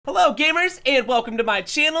Hello gamers, and welcome to my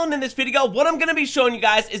channel. And in this video, what I'm going to be showing you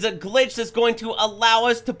guys is a glitch that's going to allow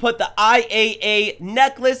us to put the IAA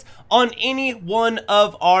necklace on any one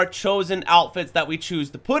of our chosen outfits that we choose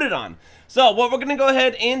to put it on. So what we're going to go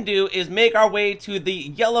ahead and do is make our way to the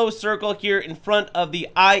yellow circle here in front of the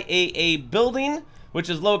IAA building, which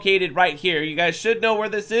is located right here. You guys should know where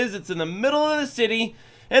this is. It's in the middle of the city,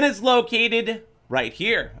 and it's located right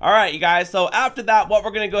here. All right, you guys, so after that, what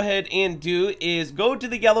we're gonna go ahead and do is go to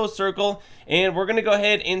the yellow circle, and we're gonna go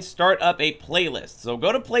ahead and start up a playlist. So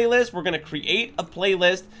go to playlist, we're gonna create a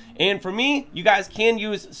playlist, and for me, you guys can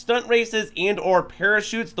use stunt races and or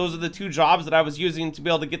parachutes. Those are the two jobs that I was using to be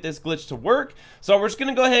able to get this glitch to work. So we're just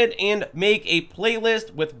gonna go ahead and make a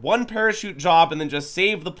playlist with one parachute job and then just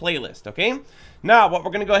save the playlist. Okay, now what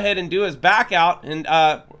we're gonna go ahead and do is back out, and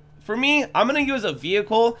for me, I'm going to use a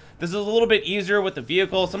vehicle. This is a little bit easier with the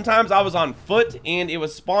vehicle. Sometimes I was on foot and it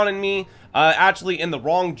was spawning me actually in the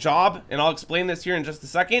wrong job. And I'll explain this here in just a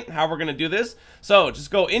second, how we're going to do this. So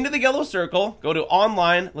just go into the yellow circle, go to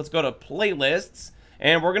online. Let's go to playlists,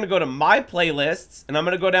 and we're going to go to my playlists, and I'm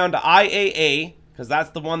going to go down to IAA, because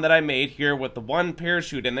that's the one that I made here with the one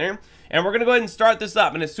parachute in there. And we're going to go ahead and start this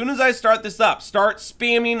up. And as soon as I start this up, start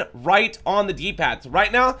spamming right on the D-pad. So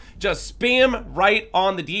right now, just spam right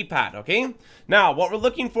on the D-pad, okay? Now, what we're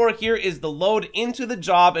looking for here is the load into the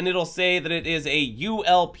job, and it'll say that it is a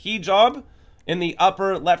ULP job in the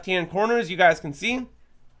upper left-hand corner, as you guys can see.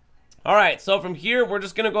 All right, so from here, we're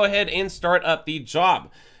just going to go ahead and start up the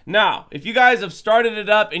job. Now, if you guys have started it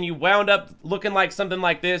up and you wound up looking like something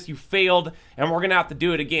like this, you failed, and we're going to have to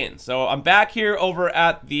do it again. So I'm back here over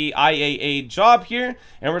at the IAA job here,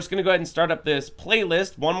 and we're just going to go ahead and start up this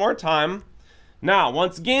playlist one more time. Now,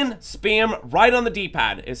 once again, spam right on the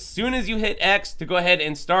D-pad as soon as you hit X to go ahead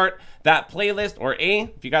and start that playlist, or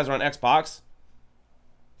A if you guys are on Xbox.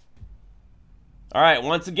 All right,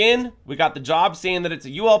 once again, we got the job saying that it's a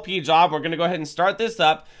ULP job. We're going to go ahead and start this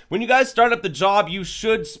up. When you guys start up the job, you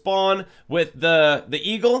should spawn with the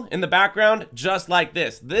eagle in the background, just like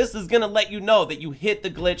this. This is going to let you know that you hit the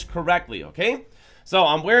glitch correctly, okay? So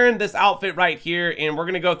I'm wearing this outfit right here, and we're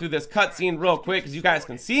going to go through this cutscene real quick. As you guys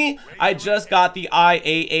can see, I just got the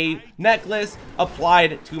IAA necklace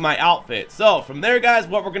applied to my outfit. So from there, guys,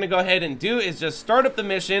 what we're going to go ahead and do is just start up the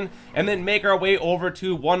mission and then make our way over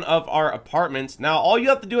to one of our apartments. Now, all you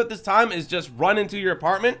have to do at this time is just run into your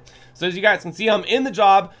apartment. So as you guys can see, I'm in the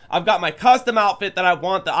job. I've got my custom outfit that I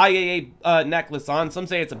want the IAA necklace on. Some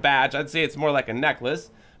say it's a badge. I'd say it's more like a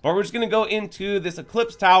necklace. But we're just going to go into this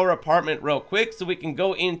Eclipse Tower apartment real quick so we can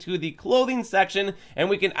go into the clothing section and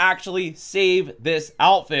we can actually save this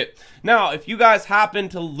outfit. Now, if you guys happen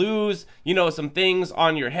to lose, you know, some things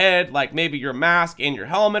on your head, like maybe your mask and your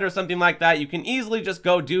helmet or something like that, you can easily just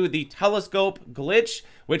go do the telescope glitch,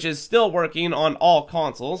 which is still working on all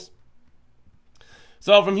consoles.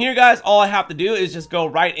 So from here, guys, all I have to do is just go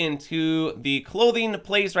right into the clothing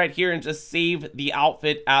place right here and just save the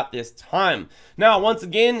outfit at this time. Now, once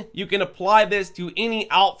again, you can apply this to any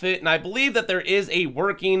outfit, and I believe that there is a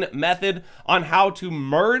working method on how to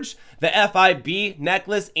merge the FIB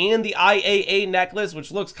necklace and the IAA necklace,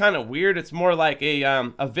 which looks kind of weird. It's more like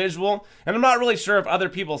a visual, and I'm not really sure if other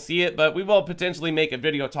people see it, but we will potentially make a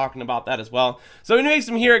video talking about that as well. So anyways,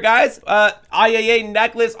 from here, guys, IAA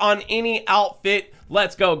necklace on any outfit.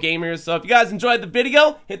 Let's go, gamers. So if you guys enjoyed the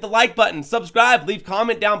video, hit the like button, subscribe, leave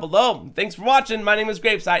comment down below. Thanks for watching. My name is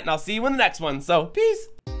GRAVESIGHT, and I'll see you in the next one. So peace.